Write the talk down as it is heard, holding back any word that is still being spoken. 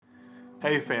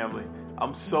Hey family,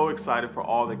 I'm so excited for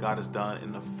all that God has done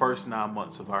in the first 9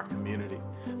 months of our community.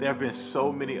 There have been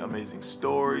so many amazing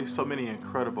stories, so many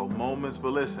incredible moments, but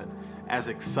listen, as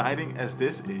exciting as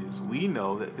this is, we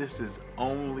know that this is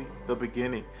only the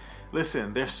beginning.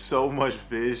 Listen, there's so much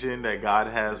vision that God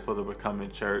has for the Becoming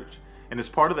Church, and as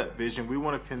part of that vision, we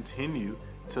want to continue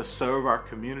to serve our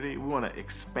community. We want to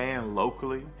expand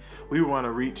locally. We want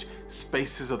to reach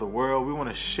spaces of the world. We want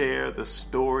to share the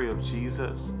story of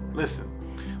Jesus. Listen,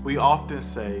 we often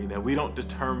say that we don't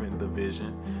determine the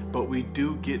vision, but we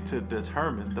do get to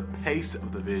determine the pace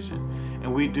of the vision.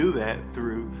 And we do that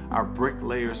through our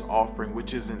Bricklayers offering,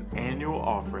 which is an annual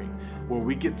offering where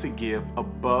we get to give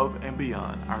above and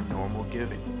beyond our normal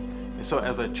giving. And so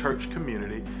as a church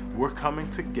community, we're coming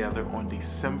together on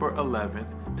December 11th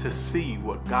to see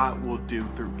what God will do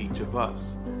through each of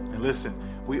us. And listen,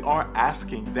 we aren't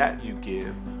asking that you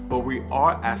give, but we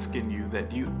are asking you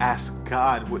that you ask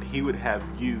God what He would have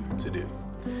you to do.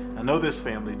 I know this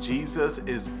family, Jesus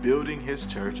is building His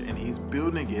church and He's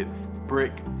building it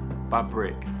brick by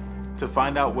brick. To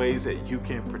find out ways that you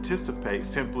can participate,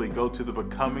 simply go to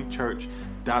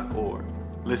thebecomingchurch.org.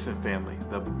 Listen, family,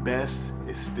 the best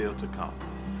is still to come.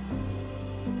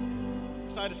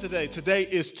 Excited today. Today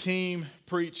is Team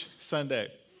Preach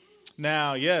Sunday.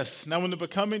 Now, when the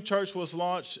Becoming Church was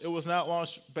launched, it was not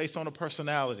launched based on a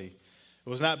personality. It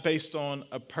was not based on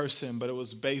a person, but it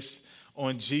was based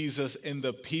on Jesus and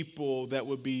the people that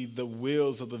would be the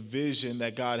wheels of the vision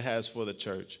that God has for the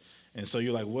church. And so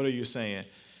you're like, what are you saying?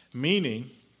 Meaning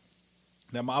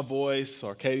that my voice,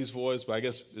 or Katie's voice, but I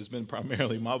guess it's been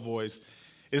primarily my voice,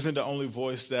 isn't the only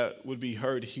voice that would be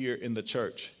heard here in the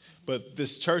church. But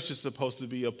this church is supposed to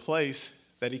be a place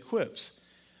that equips,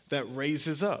 that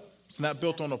raises up. It's not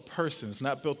built on a person. It's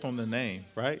not built on the name,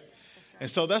 right? And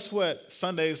so that's what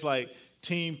Sundays like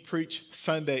Team Preach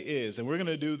Sunday is. And we're going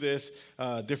to do this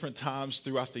different times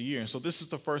throughout the year. And so this is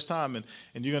the first time, and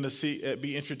you're going to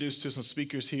be introduced to some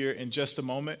speakers here in just a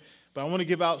moment. But I want to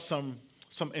give out some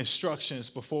instructions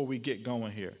before we get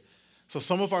going here. So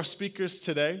some of our speakers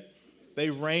today, they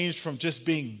range from just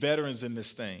being veterans in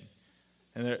this thing.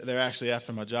 And they're actually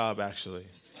after my job, actually.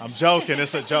 I'm joking.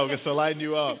 It's a joke. It's to lighten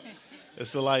you up.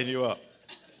 It's to lighten you up.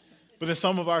 But then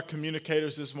some of our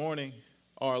communicators this morning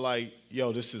are like,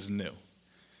 yo, this is new.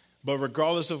 But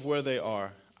regardless of where they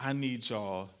are, I need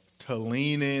y'all to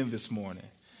lean in this morning.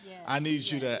 Yes, I need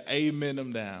you to amen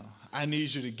them down. I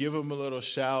need you to give them a little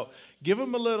shout. Give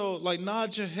them a little,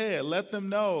 nod your head. Let them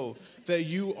know that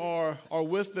you are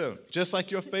with them. Just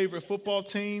like your favorite football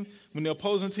team, when the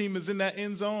opposing team is in that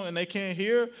end zone and they can't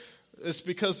hear, it's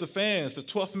because the fans, the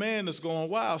 12th man is going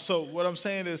wild. So what I'm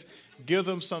saying is give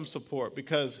them some support,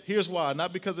 because here's why.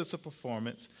 Not because it's a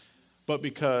performance, but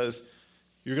because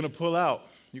you're going to pull out,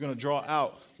 you're going to draw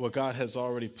out what God has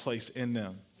already placed in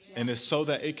them. And it's so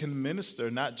that it can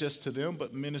minister, not just to them,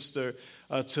 but minister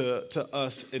to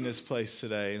us in this place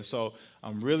today. And so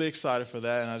I'm really excited for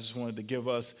that, and I just wanted to give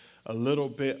us a little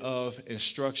bit of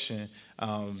instruction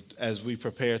as we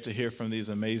prepare to hear from these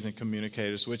amazing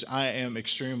communicators, which I am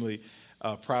extremely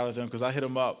proud of them, because I hit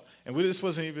them up, and this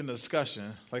wasn't even a discussion.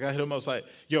 I hit them up, I was like,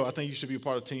 yo, I think you should be a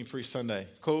part of Team Preach Sunday.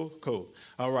 Cool?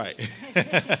 All right.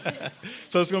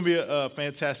 So it's going to be a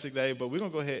fantastic day, but we're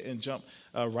going to go ahead and jump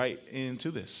right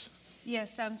into this.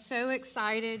 Yes, I'm so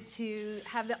excited to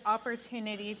have the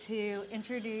opportunity to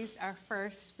introduce our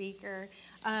first speaker.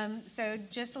 So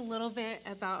just a little bit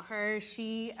about her.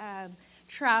 She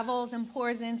travels and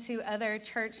pours into other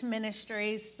church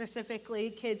ministries, specifically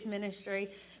kids ministry,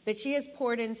 but she has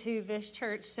poured into this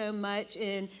church so much,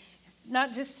 in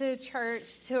not just to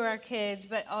church, to our kids,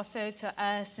 but also to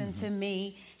us and to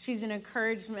me. She's an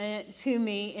encouragement to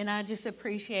me, and I just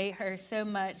appreciate her so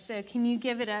much. So can you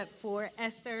give it up for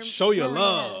Esther? Show your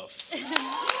love.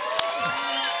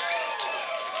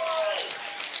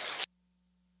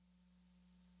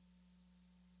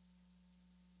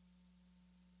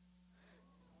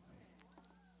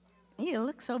 You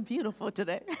look so beautiful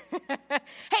today.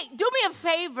 Hey, do me a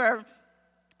favor.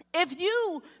 If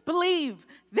you believe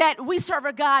that we serve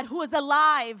a God who is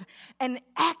alive and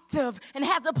active and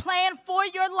has a plan for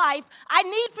your life, I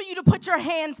need for you to put your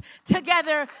hands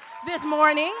together this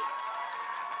morning.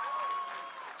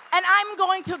 And I'm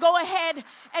going to go ahead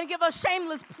and give a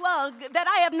shameless plug that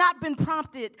I have not been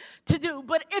prompted to do.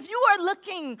 But if you are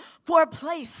looking for a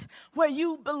place where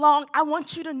you belong, I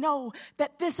want you to know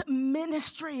that this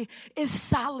ministry is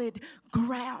solid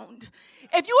ground.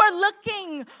 If you are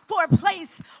looking for a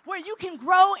place where you can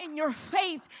grow in your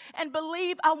faith and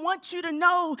believe, I want you to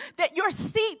know that your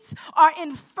seats are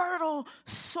in fertile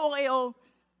soil.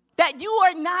 that you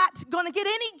are not going to get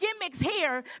any gimmicks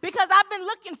here because I've been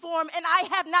looking for them and I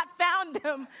have not found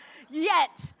them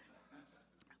yet.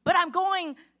 But I'm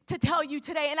going to tell you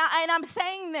today, and I'm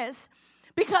saying this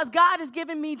because God has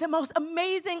given me the most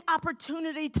amazing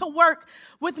opportunity to work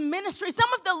with ministry, some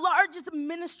of the largest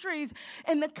ministries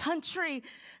in the country.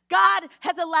 God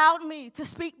has allowed me to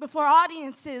speak before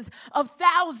audiences of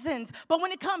thousands. But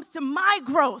when it comes to my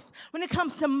growth, when it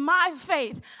comes to my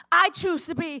faith, I choose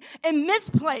to be in this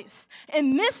place,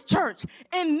 in this church,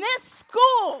 in this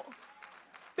school,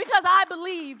 because I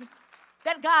believe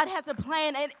that God has a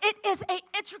plan, and it is an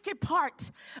intricate part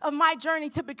of my journey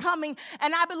to becoming.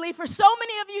 And I believe for so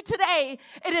many of you today,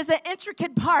 it is an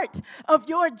intricate part of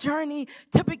your journey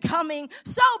to becoming.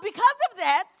 So because of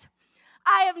that,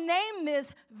 I have named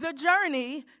this The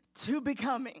Journey to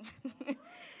Becoming. And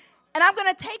I'm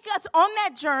going to take us on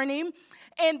that journey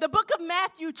in the book of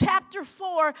Matthew, chapter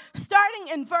 4, starting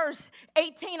in verse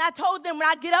 18. I told them when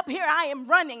I get up here, I am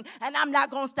running, and I'm not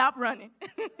going to stop running.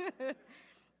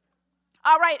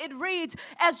 All right, it reads,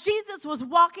 as Jesus was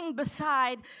walking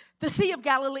beside the Sea of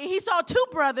Galilee, he saw two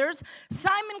brothers,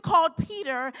 Simon called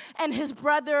Peter and his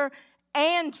brother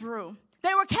Andrew.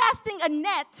 They were casting a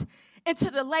net into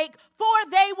the lake,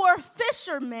 for they were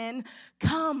fishermen.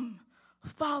 Come,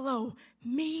 follow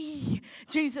me,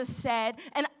 Jesus said,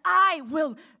 and I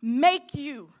will make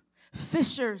you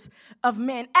fishers of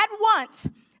men. At once,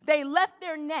 they left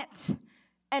their nets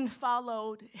and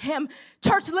followed him.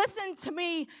 Church, listen to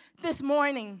me this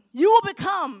morning. You will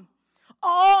become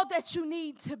all that you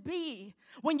need to be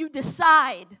when you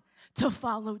decide to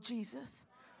follow Jesus.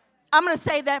 I'm going to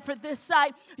say that for this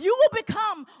side. You will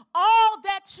become all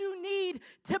that you need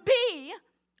to be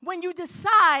when you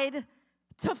decide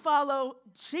to follow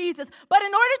Jesus. But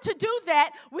in order to do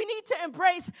that, we need to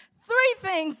embrace three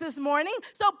things this morning.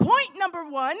 So point number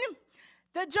one,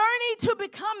 the journey to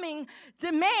becoming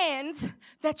demands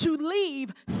that you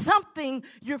leave something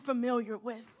you're familiar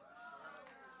with.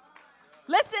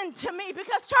 Listen to me,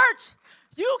 because church,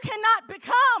 you cannot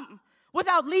become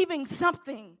without leaving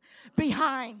something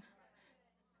behind.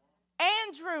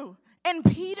 Andrew and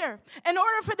Peter, in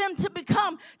order for them to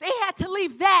become, they had to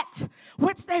leave that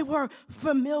which they were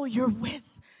familiar with.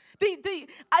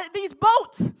 These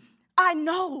boats, I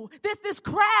know. This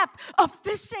craft of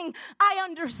fishing, I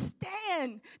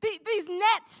understand. These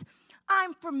nets,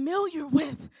 I'm familiar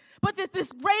with. But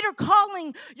this greater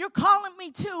calling you're calling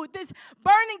me to, this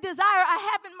burning desire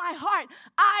I have in my heart,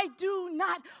 I do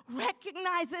not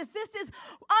recognize this. This is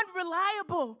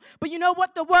unreliable. But you know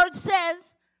what the word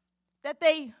says? That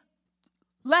they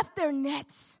left their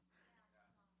nets.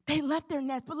 They left their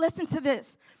nets. But listen to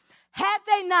this. Had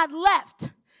they not left,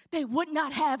 they would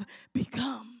not have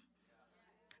become.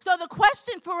 So the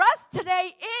question for us today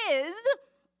is,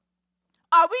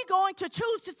 are we going to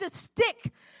choose to just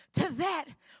stick to that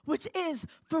which is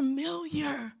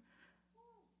familiar?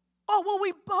 Or will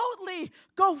we boldly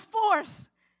go forth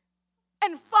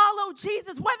and follow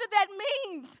Jesus, whether that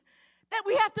means that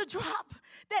we have to drop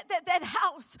that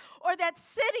house or that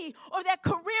city or that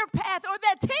career path or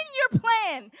that 10-year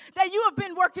plan that you have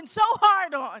been working so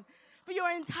hard on for your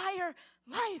entire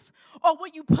life? Or will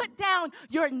you put down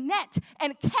your net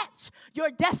and catch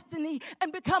your destiny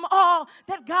and become all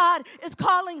that God is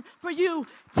calling for you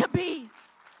to be?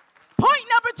 Point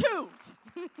number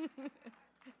 2.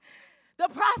 The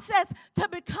process to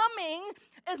becoming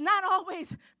is not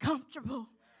always comfortable,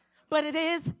 but it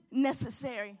is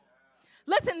necessary.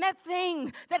 Listen, that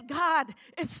thing that God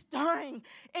is stirring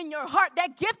in your heart,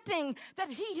 that gifting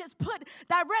that he has put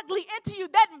directly into you,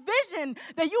 that vision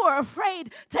that you are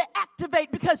afraid to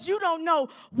activate because you don't know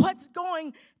what's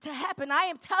going to happen. I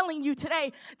am telling you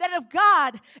today that if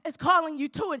God is calling you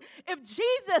to it, if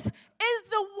Jesus is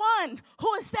the one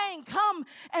who is saying, come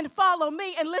and follow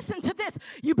me, and listen to this,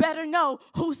 you better know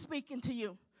who's speaking to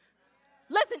you.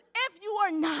 Listen, if you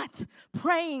are not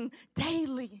praying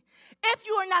daily, if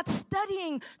you are not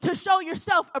studying to show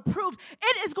yourself approved,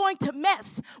 it is going to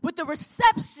mess with the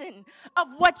reception of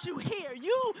what you hear.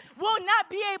 You will not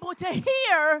be able to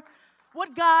hear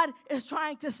what God is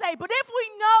trying to say. But if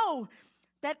we know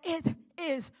that it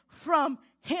is from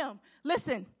him,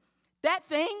 listen, that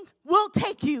thing will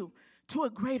take you to a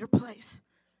greater place.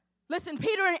 Listen,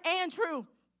 Peter and Andrew,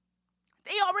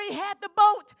 they already had the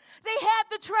boat. They had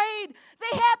the trade.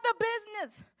 They had the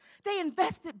business. They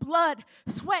invested blood,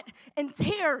 sweat, and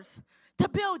tears to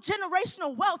build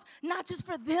generational wealth, not just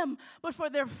for them, but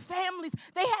for their families.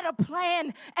 They had a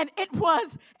plan, and it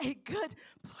was a good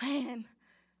plan.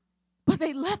 But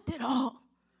they left it all.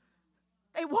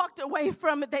 They walked away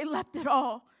from it. They left it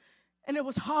all. And it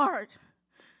was hard.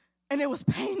 And it was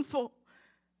painful.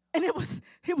 And it was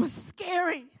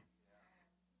scary.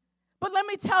 But let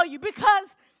me tell you,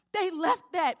 because they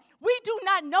left that, we do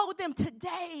not know them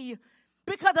today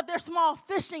because of their small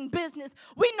fishing business.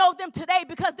 We know them today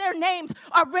because their names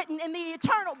are written in the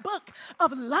eternal book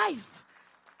of life.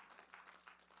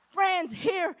 Friends,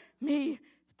 hear me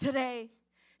today.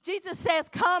 Jesus says,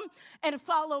 come and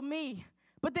follow me.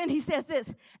 But then he says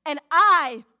this, and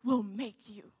I will make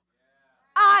you.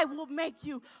 I will make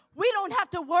you. We don't have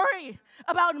to worry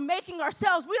about making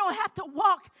ourselves. We don't have to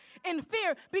walk in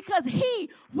fear because he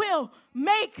will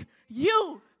make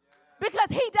you. Because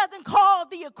he doesn't call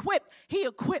the equipped, he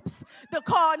equips the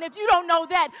call. And if you don't know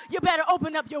that, you better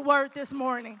open up your word this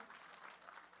morning.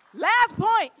 Last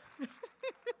point.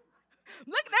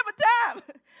 Looking at my time.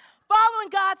 Following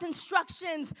God's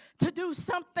instructions to do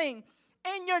something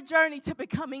in your journey to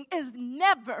becoming is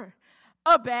never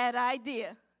a bad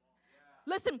idea.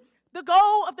 Listen, the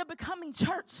goal of the Becoming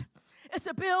Church is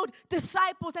to build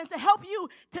disciples and to help you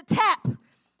to tap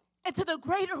into the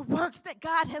greater works that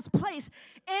God has placed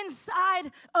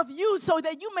inside of you so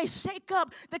that you may shake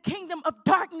up the kingdom of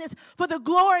darkness for the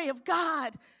glory of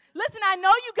God. Listen, I know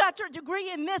you got your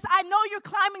degree in this. I know you're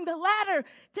climbing the ladder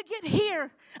to get here.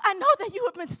 I know that you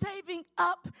have been saving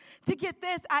up to get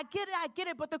this. I get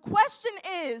it. But the question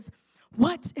is,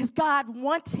 what is God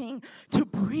wanting to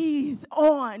breathe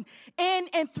on in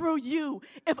and through you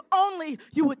if only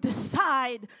you would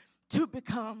decide to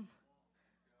become?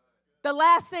 The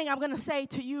last thing I'm going to say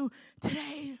to you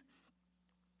today,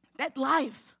 that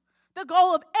life, the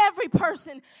goal of every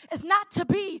person is not to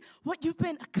be what you've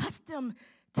been accustomed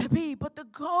to be, but the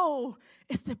goal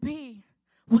is to be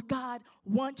what God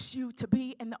wants you to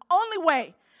be. And the only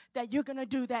way that you're going to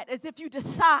do that is if you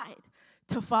decide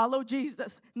to follow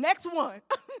Jesus. Next one.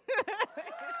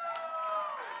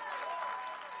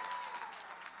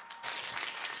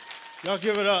 Y'all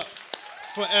give it up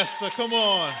for Esther. Come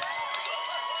on.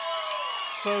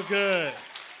 So good.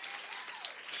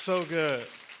 So good.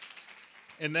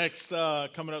 And next,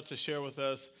 coming up to share with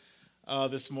us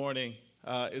this morning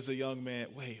is a young man.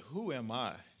 Wait, who am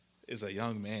I? Is a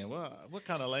young man. Well, what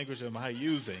kind of language am I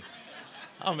using?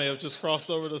 I may have just crossed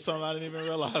over to something. I didn't even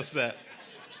realize that.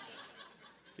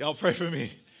 Y'all pray for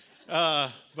me.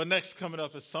 But next coming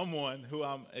up is someone who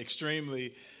I'm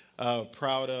extremely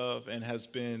proud of and has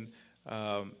been,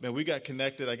 man, we got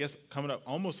connected, I guess, coming up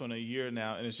almost on a year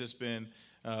now, and it's just been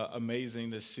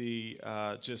amazing to see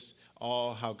just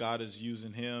all how God is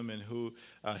using him and who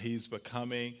he's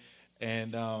becoming,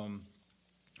 and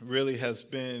really has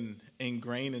been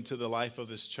ingrained into the life of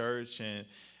this church, and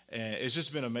it's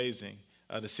just been amazing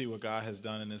to see what God has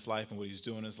done in his life and what he's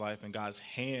doing in his life and God's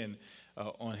hand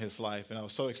on his life. And I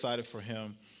was so excited for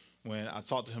him when I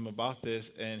talked to him about this,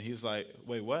 and he's like,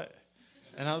 wait, what?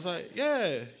 And I was like,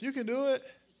 yeah, you can do it.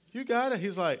 You got it.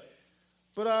 He's like,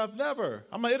 but I've never.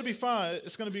 I'm like, it'll be fine.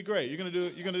 It's going to be great. You're going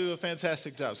to do a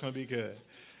fantastic job. It's going to be good.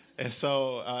 And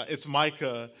so it's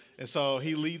Micah. And so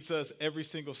he leads us every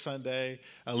single Sunday,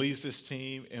 leads this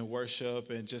team in worship,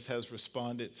 and just has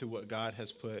responded to what God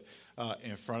has put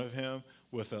in front of him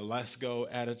with a let's go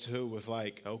attitude, with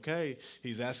like, okay,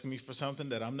 he's asking me for something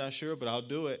that I'm not sure, but I'll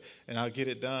do it and I'll get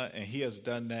it done. And he has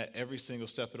done that every single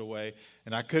step of the way.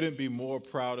 And I couldn't be more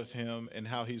proud of him and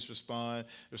how he's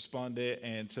responded,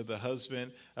 and to the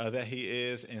husband that he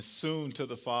is, and soon to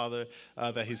the father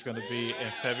that he's going to be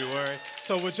in February.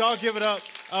 So would y'all give it up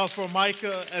for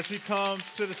Micah as he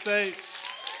comes to the stage?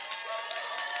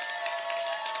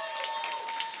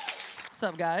 What's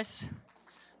up, guys?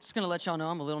 Just going to let y'all know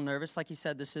I'm a little nervous. Like you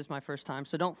said, this is my first time,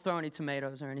 so don't throw any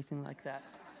tomatoes or anything like that.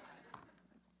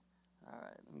 All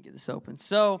right, let me get this open.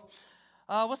 So,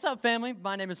 what's up, family?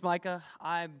 My name is Micah.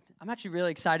 I'm actually really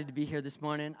excited to be here this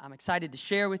morning. I'm excited to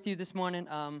share with you this morning.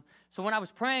 So when I was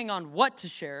praying on what to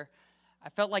share, I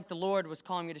felt like the Lord was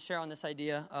calling me to share on this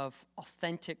idea of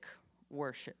authentic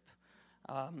worship.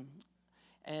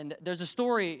 And there's a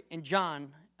story in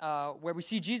John where we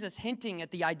see Jesus hinting at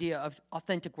the idea of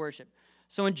authentic worship.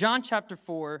 So in John chapter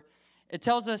 4, it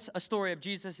tells us a story of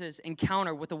Jesus'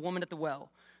 encounter with a woman at the well.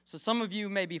 So some of you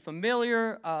may be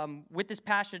familiar with this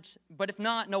passage, but if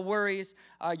not, no worries.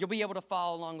 You'll be able to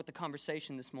follow along with the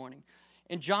conversation this morning.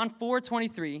 In John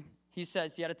 4:23, he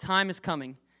says, "Yet a time is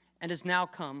coming and has now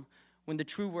come when the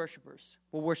true worshipers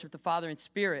will worship the Father in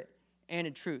spirit and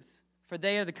in truth, for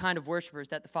they are the kind of worshipers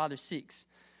that the Father seeks."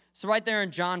 So right there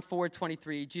in John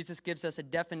 4:23, Jesus gives us a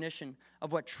definition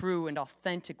of what true and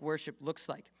authentic worship looks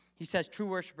like. He says true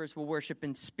worshipers will worship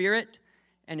in spirit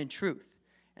and in truth.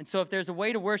 And so if there's a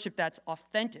way to worship that's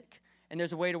authentic, and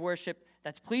there's a way to worship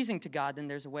that's pleasing to God, then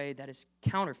there's a way that is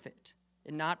counterfeit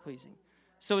and not pleasing.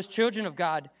 So as children of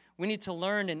God, we need to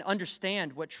learn and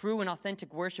understand what true and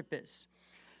authentic worship is.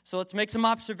 So let's make some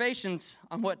observations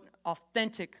on what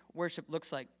authentic worship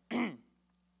looks like.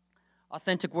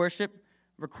 Authentic worship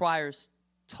requires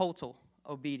total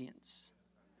obedience.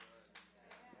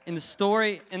 In the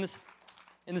story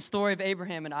of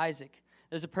Abraham and Isaac,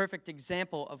 there's a perfect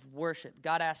example of worship.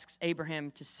 God asks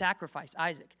Abraham to sacrifice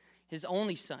Isaac, his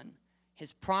only son,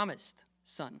 his promised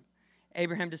son.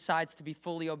 Abraham decides to be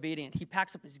fully obedient. He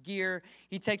packs up his gear.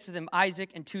 He takes with him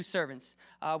Isaac and 2 servants.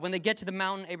 When they get to the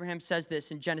mountain, Abraham says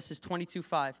this in Genesis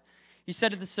 22:5. He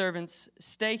said to the servants,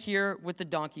 "Stay here with the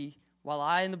donkey while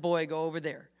I and the boy go over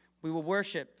there. We will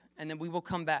worship, and then we will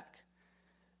come back."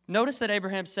 Notice that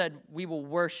Abraham said, "We will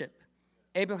worship."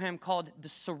 Abraham called the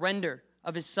surrender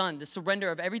of his son, the surrender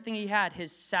of everything he had,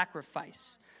 his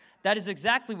sacrifice. That is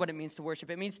exactly what it means to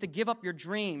worship. It means to give up your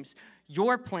dreams,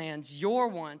 your plans, your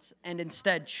wants, and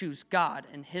instead choose God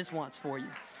and his wants for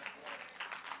you.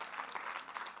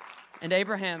 And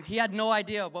Abraham, he had no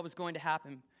idea what was going to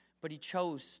happen, but he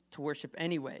chose to worship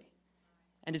anyway.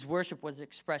 And his worship was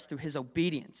expressed through his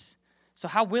obedience. So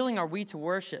how willing are we to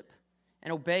worship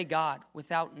and obey God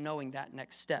without knowing that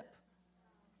next step?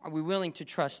 Are we willing to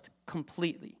trust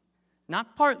completely?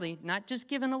 Not partly, not just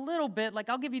giving a little bit, like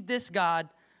I'll give you this, God,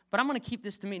 but I'm going to keep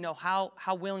this to me. No, how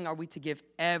willing are we to give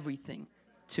everything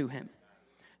to him?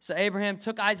 So Abraham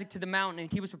took Isaac to the mountain, and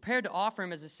he was prepared to offer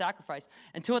him as a sacrifice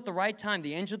until at the right time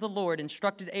the angel of the Lord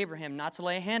instructed Abraham not to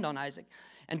lay a hand on Isaac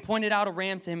and pointed out a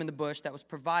ram to him in the bush that was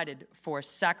provided for a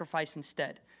sacrifice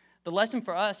instead. The lesson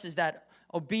for us is that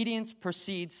obedience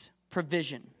precedes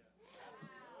provision.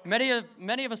 Many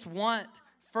of us want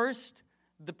first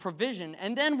the provision,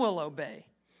 and then we'll obey.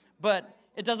 But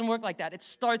it doesn't work like that. It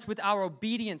starts with our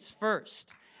obedience first.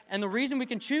 And the reason we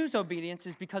can choose obedience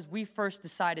is because we first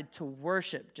decided to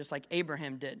worship, just like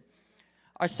Abraham did.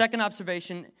 Our second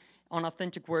observation on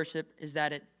authentic worship is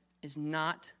that it is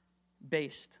not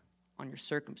based on your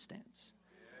circumstance.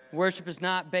 Worship is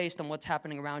not based on what's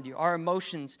happening around you. Our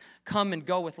emotions come and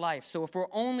go with life. So if we're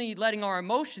only letting our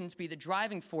emotions be the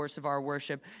driving force of our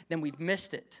worship, then we've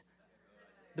missed it.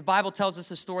 The Bible tells us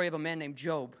the story of a man named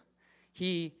Job.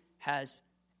 He has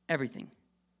everything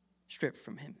stripped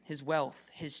from him, his wealth,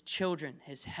 his children,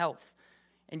 his health.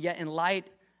 And yet in light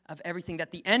of everything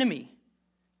that the enemy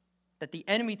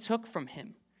took from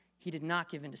him, he did not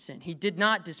give in to sin. He did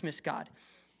not dismiss God.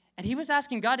 And he was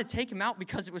asking God to take him out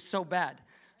because it was so bad.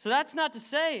 So that's not to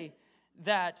say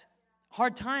that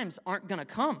hard times aren't going to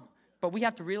come. But we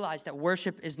have to realize that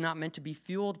worship is not meant to be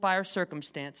fueled by our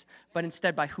circumstance, but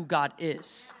instead by who God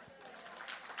is.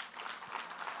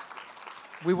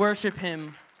 We worship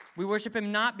him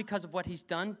not because of what he's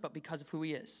done, but because of who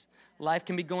he is. Life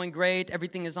can be going great,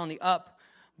 everything is on the up,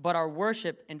 but our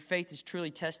worship and faith is truly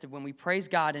tested when we praise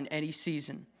God in any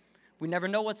season. We never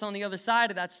know what's on the other side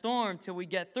of that storm till we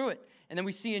get through it. And then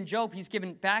we see in Job, he's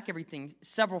given back everything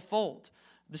several-fold.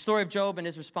 The story of Job and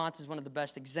his response is one of the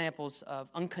best examples of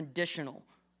unconditional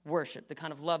worship, the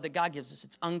kind of love that God gives us.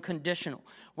 It's unconditional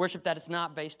worship that is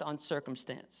not based on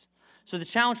circumstance. So the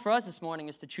challenge for us this morning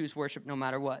is to choose worship no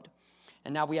matter what.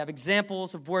 And now we have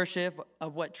examples of worship,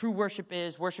 of what true worship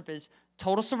is. Worship is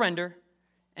total surrender,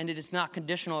 and it is not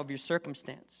conditional of your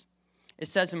circumstance. It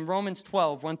says in Romans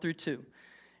 12, 1-2, it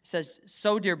says,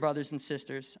 "So, dear brothers and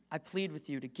sisters, I plead with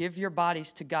you to give your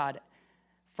bodies to God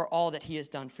for all that he has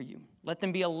done for you. Let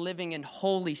them be a living and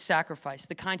holy sacrifice,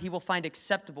 the kind he will find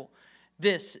acceptable.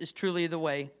 This is truly the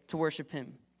way to worship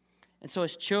him." And so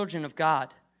as children of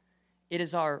God, it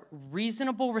is our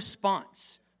reasonable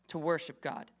response to worship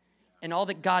God and all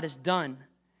that God has done,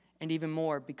 and even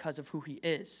more because of who he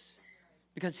is.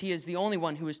 Because he is the only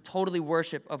one who is totally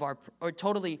worthy of our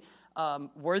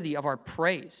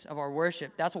praise, of our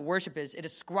worship. That's what worship is. It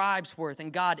ascribes worth,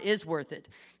 and God is worth it.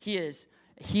 He is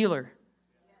a healer.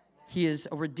 He is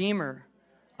a redeemer,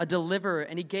 a deliverer,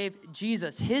 and he gave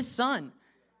Jesus, his son,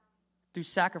 through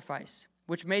sacrifice,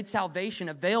 which made salvation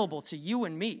available to you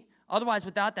and me. Otherwise,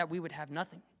 without that, we would have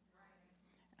nothing.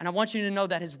 And I want you to know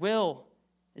that his will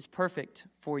is perfect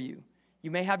for you. You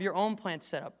may have your own plan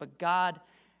set up, but God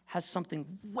has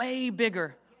something way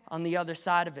bigger on the other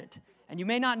side of it. And you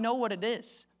may not know what it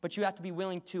is, but you have to be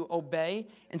willing to obey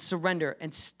and surrender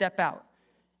and step out.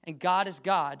 And God is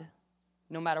God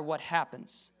no matter what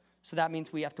happens. So that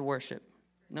means we have to worship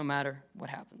no matter what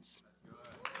happens.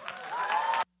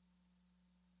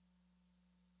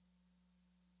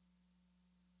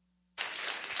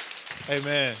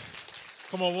 Amen.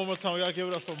 Come on, one more time. Y'all give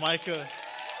it up for Micah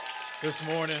this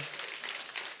morning.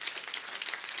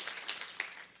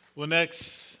 Well,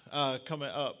 next coming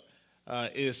up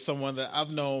is someone that I've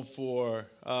known for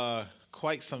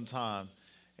quite some time.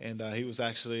 And he was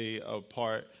actually a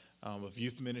part of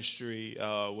youth ministry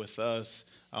with us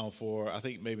for, I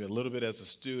think, maybe a little bit as a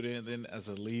student, then as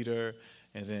a leader.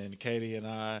 And then Katie and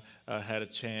I had a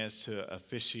chance to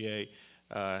officiate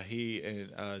he and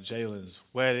Jalen's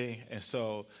wedding. And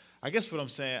so I guess what I'm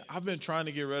saying, I've been trying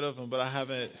to get rid of him, but I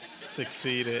haven't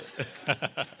succeeded.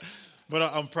 But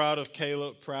I'm proud of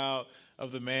Caleb, proud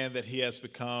of the man that he has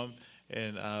become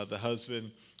and the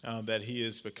husband that he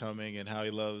is becoming, and how he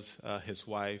loves his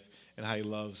wife and how he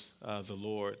loves the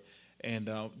Lord. And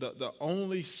the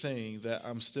only thing that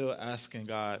I'm still asking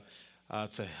God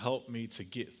to help me to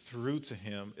get through to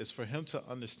him is for him to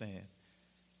understand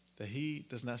that he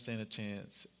does not stand a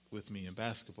chance with me in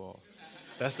basketball.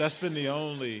 That's been the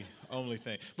only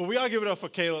thing. But we all give it up for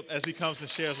Caleb as he comes and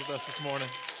shares with us this morning.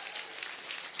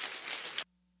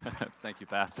 Thank you,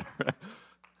 Pastor.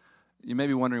 You may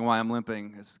be wondering why I'm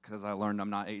limping. It's because I learned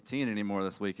I'm not 18 anymore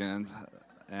this weekend,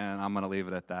 and I'm going to leave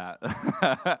it at that.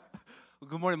 Well,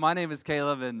 good morning. My name is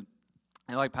Caleb, and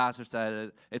like Pastor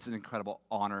said, it's an incredible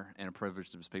honor and a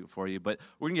privilege to speak before you. But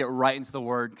we're going to get right into the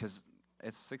Word because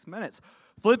it's 6 minutes.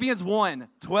 Philippians 1,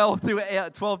 12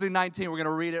 through 19. We're going to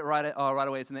read it right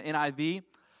away. It's in the NIV.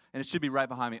 And it should be right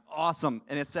behind me. Awesome.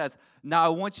 And it says, "Now I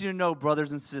want you to know,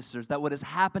 brothers and sisters, that what has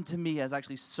happened to me has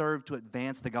actually served to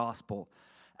advance the gospel.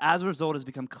 As a result, it has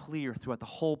become clear throughout the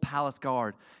whole palace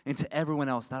guard and to everyone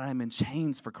else that I am in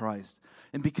chains for Christ.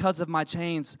 And because of my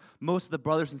chains, most of the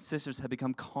brothers and sisters have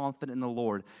become confident in the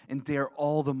Lord and dare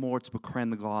all the more to proclaim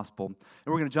the gospel." And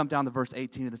we're going to jump down to verse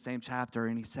 18 of the same chapter,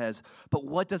 and he says, "But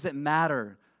what does it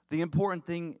matter? The important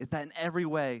thing is that in every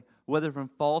way, whether from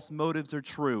false motives or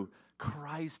true,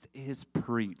 Christ is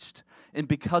preached. And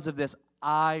because of this,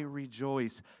 I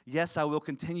rejoice. Yes, I will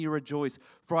continue to rejoice,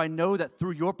 for I know that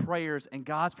through your prayers and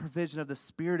God's provision of the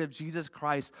Spirit of Jesus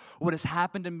Christ, what has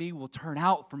happened to me will turn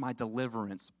out for my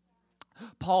deliverance."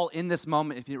 Paul, in this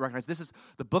moment, if you recognize, this is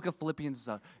the book of Philippians.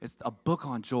 It's a book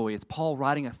on joy. It's Paul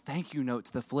writing a thank you note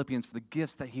to the Philippians for the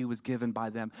gifts that he was given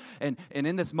by them. And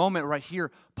in this moment right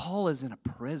here, Paul is in a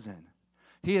prison.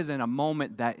 He is in a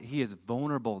moment that he is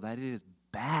vulnerable, that it is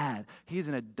bad. He is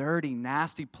in a dirty,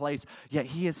 nasty place. Yet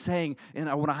he is saying, and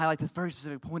I want to highlight this very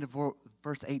specific point of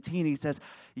verse 18. He says,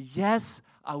 "Yes,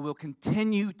 I will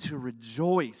continue to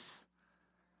rejoice."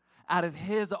 Out of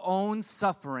his own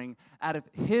suffering, out of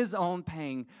his own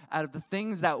pain, out of the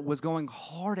things that was going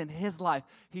hard in his life,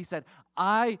 he said,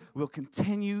 "I will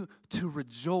continue to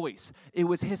rejoice." It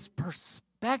was his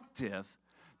perspective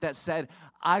that said,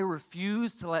 I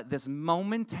refuse to let this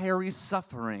momentary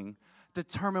suffering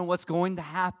determine what's going to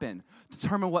happen,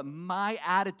 determine what my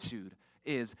attitude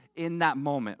is in that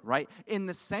moment, right? In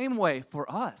the same way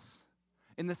for us,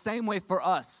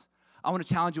 I want to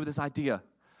challenge you with this idea.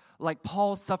 Like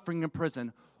Paul's suffering in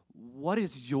prison, what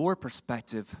is your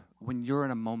perspective when you're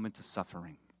in a moment of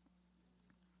suffering?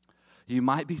 You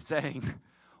might be saying,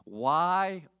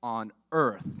 why on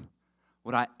earth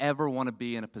would I ever want to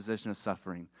be in a position of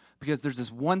suffering? Because there's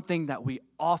this one thing that we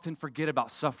often forget about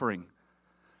suffering.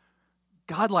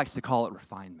 God likes to call it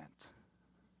refinement.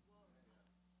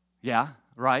 Yeah,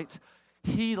 right?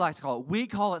 He likes to call it. We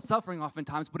call it suffering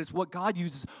oftentimes, but it's what God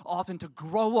uses often to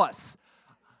grow us.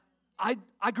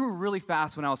 I grew really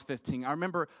fast when I was 15. I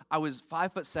remember I was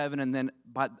 5'7", and then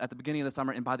at the beginning of the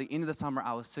summer, and by the end of the summer,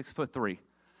 I was 6'3".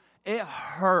 It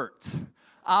hurt.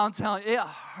 I'm telling you, it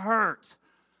hurt.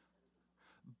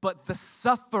 But the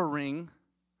suffering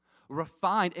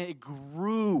refined, and it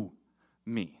grew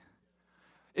me.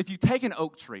 If you take an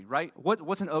oak tree, right?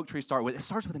 What's an oak tree start with? It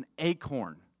starts with an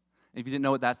acorn. If you didn't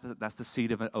know it, that's the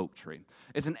seed of an oak tree.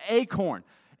 It's an acorn.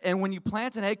 And when you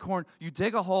plant an acorn, you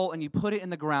dig a hole and you put it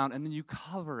in the ground and then you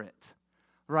cover it,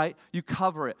 right? You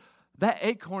cover it. That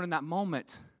acorn in that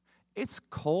moment, it's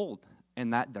cold in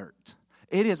that dirt.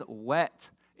 It is wet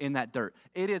in that dirt.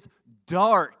 It is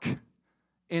dark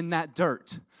in that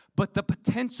dirt. But the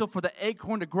potential for the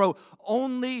acorn to grow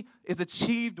only is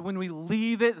achieved when we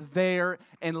leave it there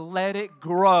and let it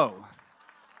grow.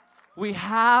 We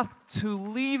have to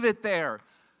leave it there.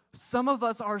 Some of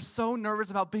us are so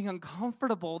nervous about being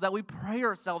uncomfortable that we pray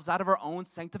ourselves out of our own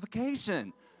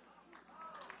sanctification.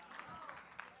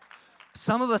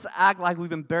 Some of us act like we've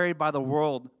been buried by the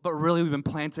world, but really we've been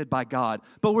planted by God.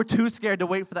 But we're too scared to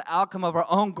wait for the outcome of our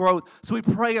own growth, so we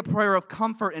pray a prayer of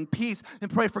comfort and peace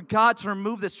and pray for God to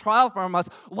remove this trial from us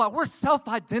while we're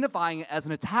self-identifying it as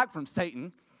an attack from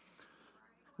Satan.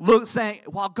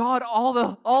 While God all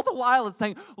the while is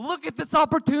saying, look at this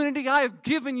opportunity I have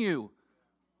given you.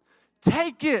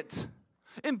 Take it.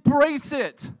 Embrace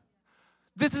it.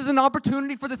 This is an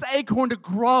opportunity for this acorn to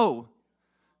grow.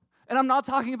 And I'm not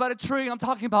talking about a tree. I'm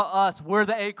talking about us. We're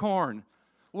the acorn.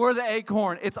 We're the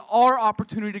acorn. It's our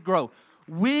opportunity to grow.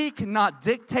 We cannot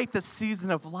dictate the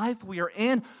season of life we are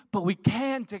in, but we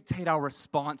can dictate our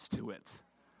response to it.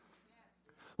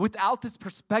 Without this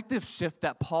perspective shift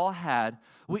that Paul had,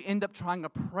 we end up trying to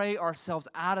pray ourselves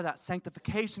out of that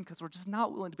sanctification because we're just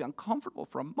not willing to be uncomfortable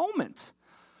for a moment.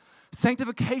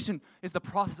 Sanctification is the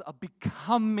process of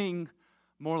becoming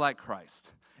more like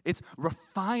Christ. It's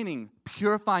refining,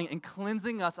 purifying, and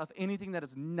cleansing us of anything that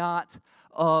is not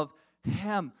of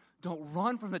Him. Don't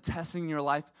run from the testing in your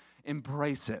life.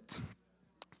 Embrace it.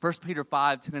 1 Peter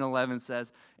 5:10 and 11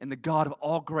 says, "And the God of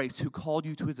all grace, who called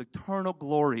you to His eternal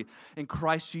glory in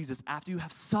Christ Jesus, after you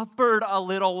have suffered a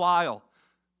little while,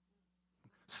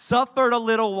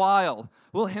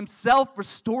 will Himself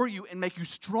restore you and make you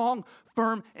strong,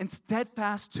 firm, and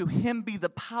steadfast. To Him be the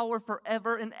power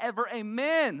forever and ever.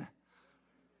 Amen."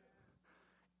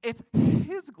 It's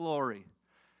His glory.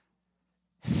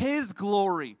 His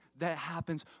glory that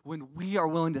happens when we are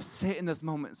willing to sit in this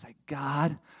moment and say,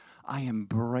 God, I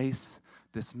embrace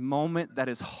this moment that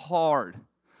is hard,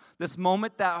 this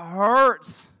moment that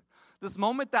hurts, this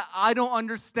moment that I don't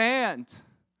understand.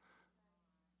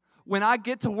 When I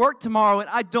get to work tomorrow and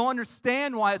I don't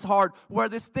understand why it's hard, where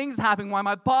this thing's happening, why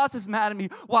my boss is mad at me,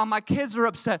 why my kids are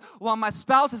upset, why my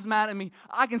spouse is mad at me,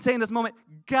 I can say in this moment,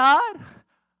 God,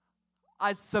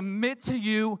 I submit to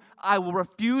you. I will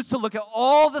refuse to look at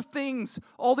all the things,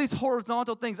 all these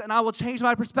horizontal things, and I will change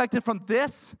my perspective from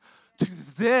this to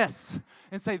this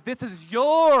and say, this is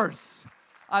yours.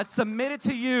 I submit it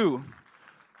to you.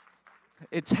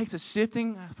 It takes a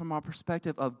shifting from our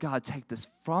perspective of God, take this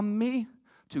from me,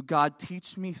 to God,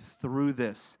 teach me through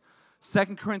this.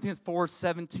 2 Corinthians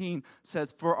 4:17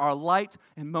 says, "For our light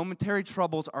and momentary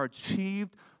troubles are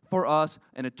achieved for us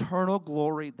an eternal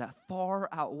glory that far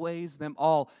outweighs them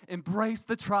all." Embrace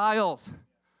the trials.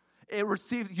 You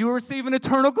receive an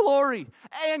eternal glory,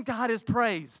 and God is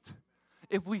praised.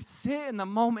 If we sit in the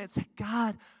moment and say,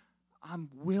 God, I'm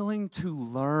willing to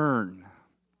learn.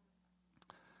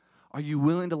 Are you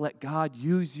willing to let God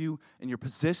use you in your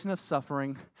position of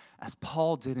suffering as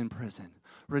Paul did in prison?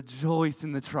 Rejoice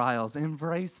in the trials.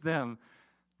 Embrace them.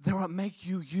 They're what make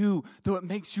you you. They're what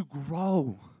makes you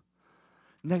grow.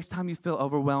 Next time you feel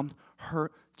overwhelmed,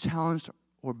 hurt, challenged,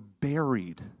 or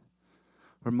buried,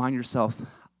 remind yourself,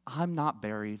 I'm not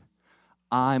buried.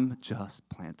 I'm just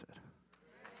planted.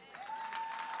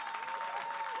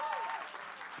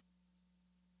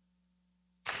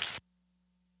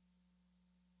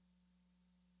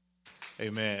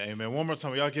 Amen. Amen. One more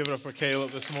time. Y'all give it up for Caleb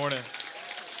this morning.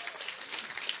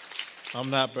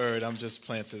 I'm not buried. I'm just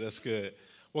planted. That's good.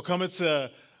 Well, coming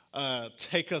to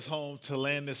take us home to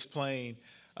land this plane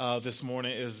this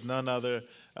morning is none other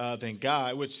than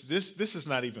God, which this is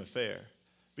not even fair,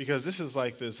 because this is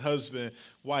like this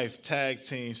husband-wife tag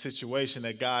team situation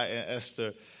that Guy and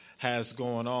Esther has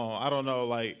going on. I don't know,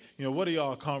 what are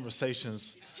y'all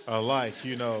conversations are like?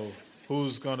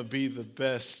 Who's going to be the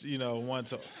best, one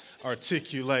to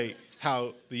articulate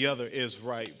how the other is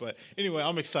right. But anyway,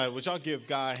 I'm excited. Would y'all give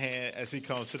Guy a hand as he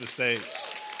comes to the stage?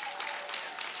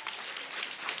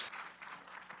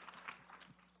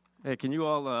 Hey, can you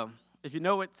all, if you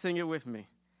know it, sing it with me.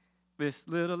 This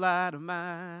little light of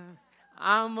mine,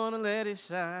 I'm gonna let it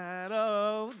shine.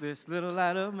 Oh, this little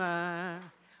light of mine,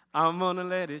 I'm gonna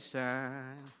let it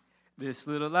shine. This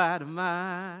little light of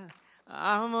mine,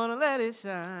 I'm gonna let it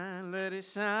shine, let it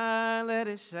shine, let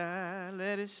it shine,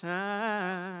 let it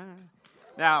shine.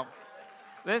 Now,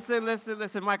 listen,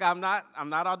 Mike, I'm not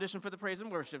auditioning for the praise and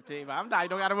worship team. You don't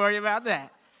got to worry about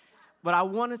that. But I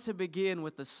wanted to begin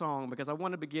with the song because I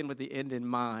want to begin with the end in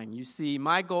mind. You see,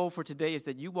 my goal for today is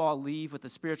that you all leave with a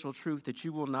spiritual truth that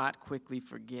you will not quickly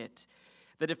forget,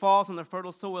 that it falls on the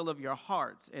fertile soil of your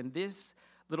hearts. And this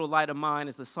little light of mine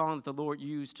is the song that the Lord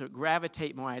used to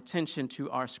gravitate my attention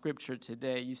to our scripture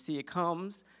today. You see, it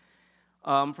comes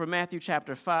from Matthew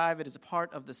chapter 5. It is a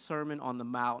part of the Sermon on the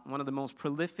Mount, one of the most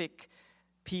prolific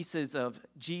pieces of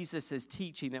Jesus'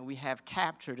 teaching that we have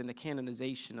captured in the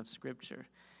canonization of Scripture.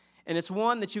 And it's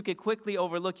one that you could quickly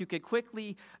overlook. You could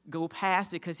quickly go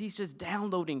past it because he's just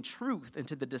downloading truth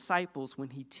into the disciples when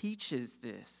he teaches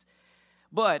this.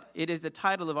 But it is the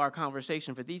title of our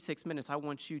conversation. For these 6 minutes, I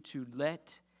want you to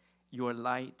let your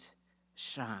light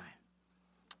shine.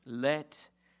 Let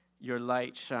your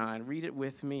light shine. Read it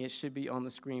with me. It should be on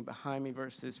the screen behind me,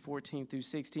 verses 14 through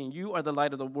 16. You are the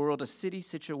light of the world. A city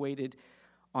situated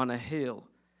on a hill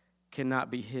cannot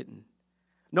be hidden.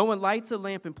 No one lights a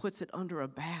lamp and puts it under a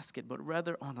basket, but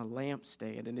rather on a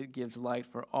lampstand, and it gives light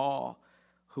for all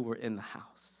who are in the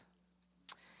house.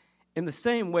 In the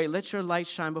same way, let your light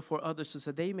shine before others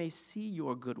so they may see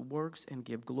your good works and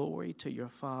give glory to your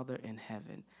Father in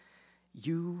heaven.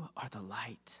 You are the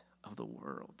light of the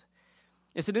world.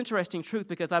 It's an interesting truth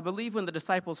because I believe when the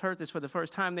disciples heard this for the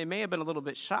first time, they may have been a little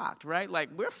bit shocked, right? Like,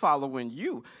 we're following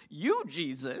you. You,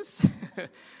 Jesus,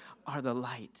 are the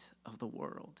light of the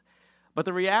world. But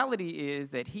the reality is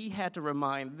that he had to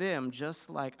remind them, just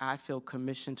like I feel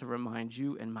commissioned to remind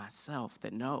you and myself,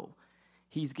 that no,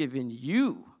 he's given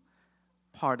you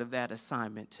part of that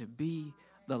assignment to be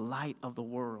the light of the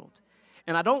world.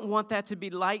 And I don't want that to be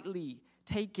lightly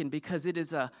taken because it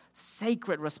is a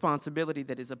sacred responsibility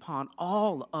that is upon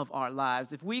all of our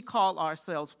lives. If we call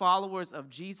ourselves followers of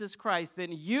Jesus Christ, then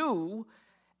you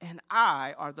and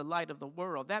I are the light of the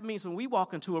world. That means when we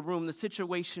walk into a room, the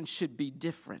situation should be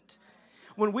different.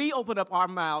 When we open up our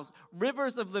mouths,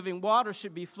 rivers of living water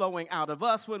should be flowing out of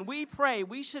us. When we pray,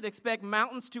 we should expect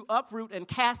mountains to uproot and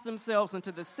cast themselves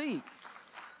into the sea.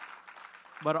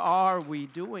 But are we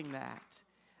doing that?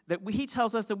 He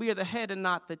tells us that we are the head and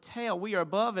not the tail. We are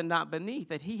above and not beneath,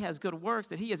 that he has good works,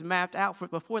 that he has mapped out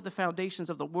before the foundations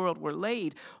of the world were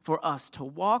laid for us to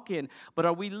walk in. But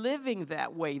are we living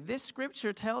that way? This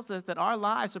scripture tells us that our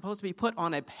lives are supposed to be put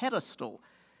on a pedestal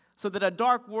so that a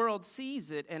dark world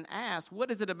sees it and asks,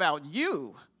 what is it about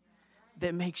you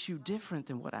that makes you different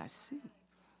than what I see?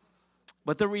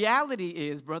 But the reality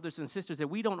is, brothers and sisters, that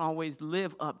we don't always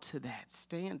live up to that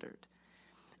standard.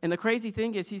 And the crazy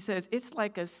thing is, he says, it's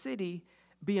like a city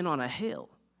being on a hill,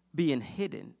 being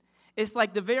hidden. It's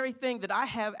like the very thing that I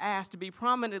have asked to be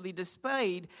prominently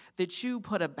displayed that you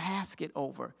put a basket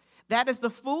over. That is the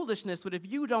foolishness, but if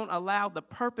you don't allow the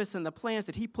purpose and the plans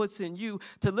that he puts in you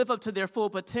to live up to their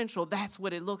full potential, that's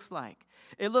what it looks like.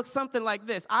 It looks something like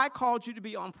this. I called you to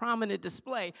be on prominent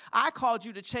display. I called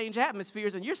you to change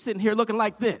atmospheres, and you're sitting here looking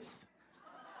like this.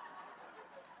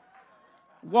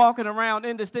 Walking around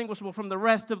indistinguishable from the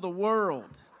rest of the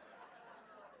world.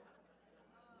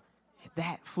 Is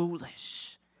that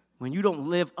foolish? When you don't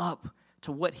live up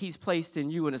to what he's placed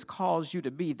in you and has caused you to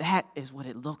be, that is what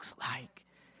it looks like.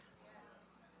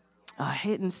 A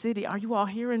hidden city. Are you all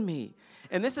hearing me?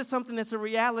 And this is something that's a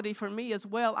reality for me as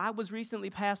well. I was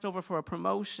recently passed over for a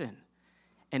promotion,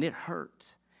 and it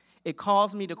hurt. It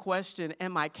caused me to question,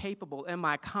 am I capable? Am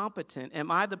I competent?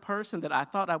 Am I the person that I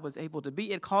thought I was able to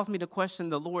be? It caused me to question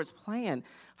the Lord's plan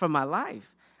for my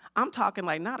life. I'm talking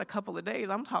like not a couple of days.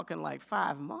 I'm talking like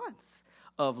 5 months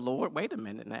of, Lord, wait a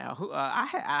minute now.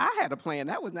 I had a plan.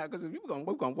 That was not because we're going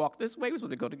to walk this way. We're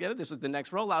supposed to go together. This was the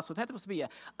next rollout. So that was supposed to be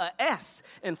a S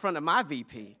in front of my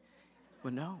VP.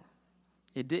 But no,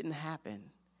 it didn't happen.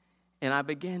 And I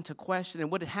began to question. And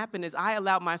what had happened is I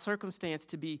allowed my circumstance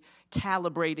to be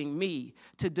calibrating me,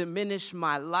 to diminish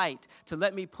my light, to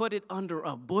let me put it under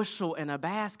a bushel and a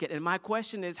basket. And my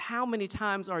question is, how many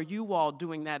times are you all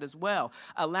doing that as well?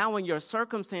 Allowing your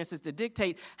circumstances to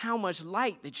dictate how much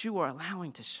light that you are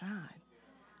allowing to shine.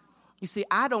 You see,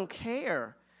 I don't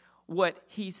care what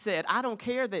he said. I don't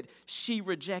care that she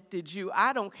rejected you.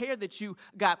 I don't care that you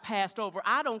got passed over.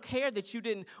 I don't care that you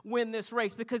didn't win this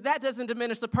race, because that doesn't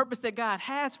diminish the purpose that God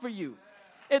has for you.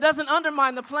 It doesn't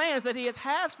undermine the plans that he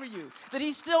has for you, that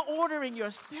he's still ordering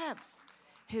your steps.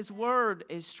 His word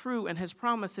is true and his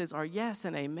promises are yes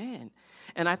and amen.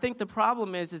 And I think the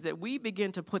problem is that we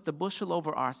begin to put the bushel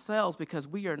over ourselves because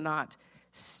we are not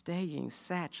staying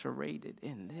saturated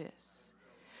in this.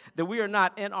 That we are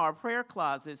not in our prayer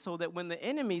closet, so that when the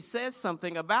enemy says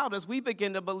something about us, we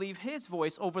begin to believe his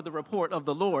voice over the report of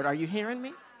the Lord. Are you hearing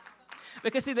me?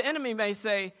 Because, see, the enemy may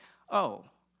say, oh,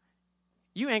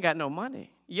 you ain't got no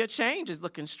money. Your change is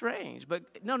looking strange. But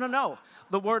no.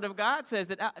 The word of God says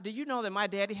that, do you know that my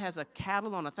daddy has a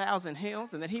cattle on 1,000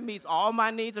 hills and that he meets all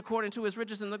my needs according to his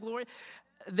riches and the glory?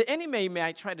 The enemy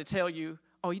may try to tell you,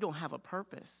 oh, you don't have a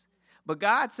purpose. But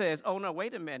God says, oh, no,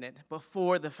 wait a minute.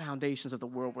 Before the foundations of the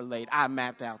world were laid, I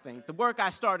mapped out things. The work I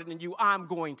started in you, I'm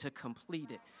going to complete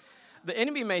it. The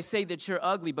enemy may say that you're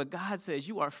ugly, but God says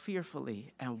you are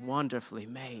fearfully and wonderfully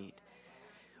made.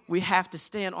 We have to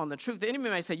stand on the truth. The enemy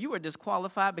may say you are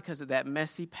disqualified because of that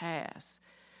messy past.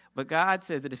 But God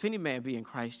says that if any man be in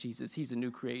Christ Jesus, he's a new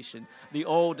creation. The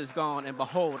old is gone, and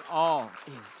behold, all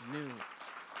is new.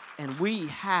 And we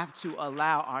have to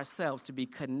allow ourselves to be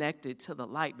connected to the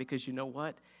light, because you know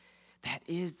what? That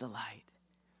is the light.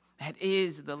 That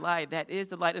is the light. That is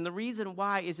the light. And the reason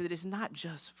why is that it's not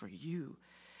just for you.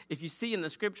 If you see in the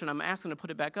scripture, and I'm asking to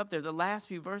put it back up there, the last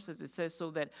few verses, it says,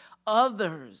 so that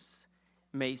others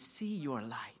may see your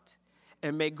light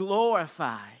and may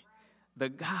glorify the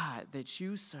God that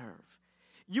you serve.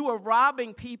 You are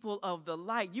robbing people of the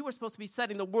light. You were supposed to be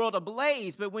setting the world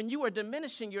ablaze, but when you are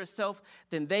diminishing yourself,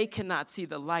 then they cannot see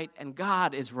the light, and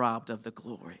God is robbed of the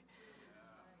glory.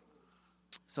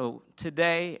 So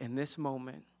today, in this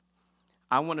moment,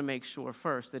 I want to make sure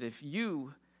first that if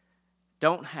you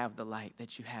don't have the light,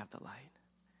 that you have the light.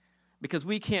 Because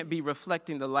we can't be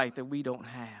reflecting the light that we don't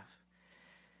have.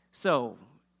 So,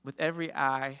 with every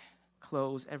eye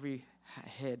closed, every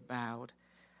head bowed,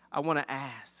 I want to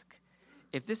ask,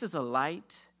 if this is a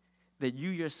light that you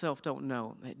yourself don't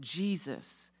know, that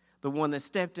Jesus, the one that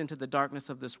stepped into the darkness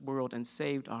of this world and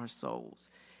saved our souls,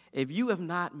 if you have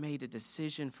not made a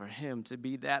decision for him to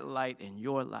be that light in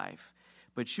your life,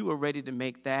 but you are ready to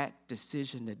make that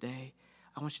decision today,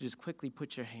 I want you to just quickly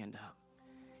put your hand up.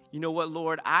 You know what,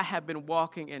 Lord? I have been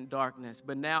walking in darkness,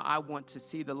 but now I want to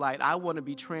see the light. I want to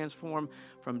be transformed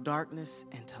from darkness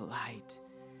into light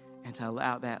and to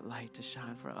allow that light to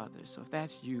shine for others. So if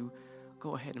that's you,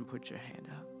 go ahead and put your hand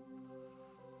up.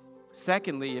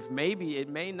 Secondly, if maybe it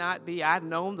may not be, I've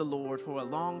known the Lord for a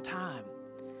long time.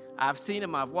 I've seen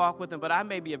him, I've walked with him, but I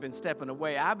maybe have been stepping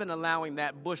away. I've been allowing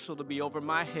that bushel to be over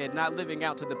my head, not living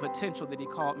out to the potential that he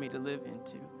called me to live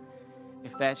into.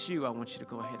 If that's you, I want you to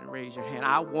go ahead and raise your hand.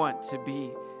 I want to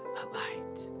be a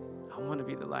light. I want to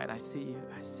be the light. I see you.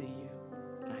 I see you.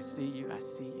 I see you. I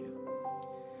see you.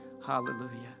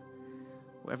 Hallelujah.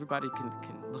 Well, everybody can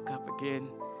look up again.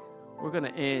 We're going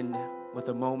to end with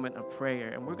a moment of prayer,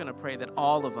 and we're going to pray that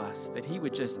all of us, that he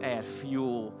would just add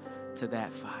fuel to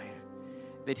that fire,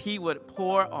 that he would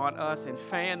pour on us and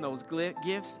fan those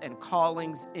gifts and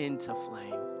callings into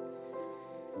flame.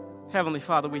 Heavenly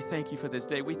Father, we thank you for this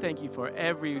day. We thank you for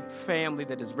every family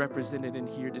that is represented in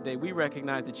here today. We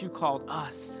recognize that you called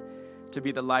us to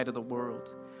be the light of the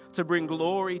world, to bring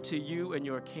glory to you and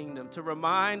your kingdom, to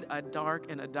remind a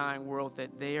dark and a dying world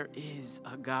that there is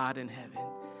a God in heaven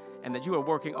and that you are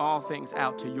working all things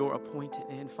out to your appointed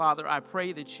end. Father, I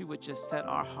pray that you would just set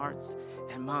our hearts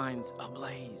and minds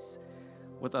ablaze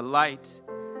with a light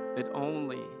that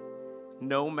only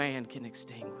no man can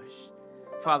extinguish.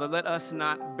 Father, let us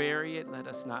not bury it. Let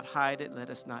us not hide it. Let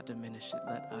us not diminish it.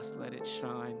 Let us let it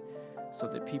shine so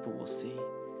that people will see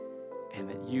and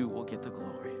that you will get the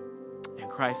glory. In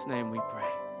Christ's name we pray.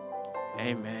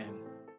 Amen.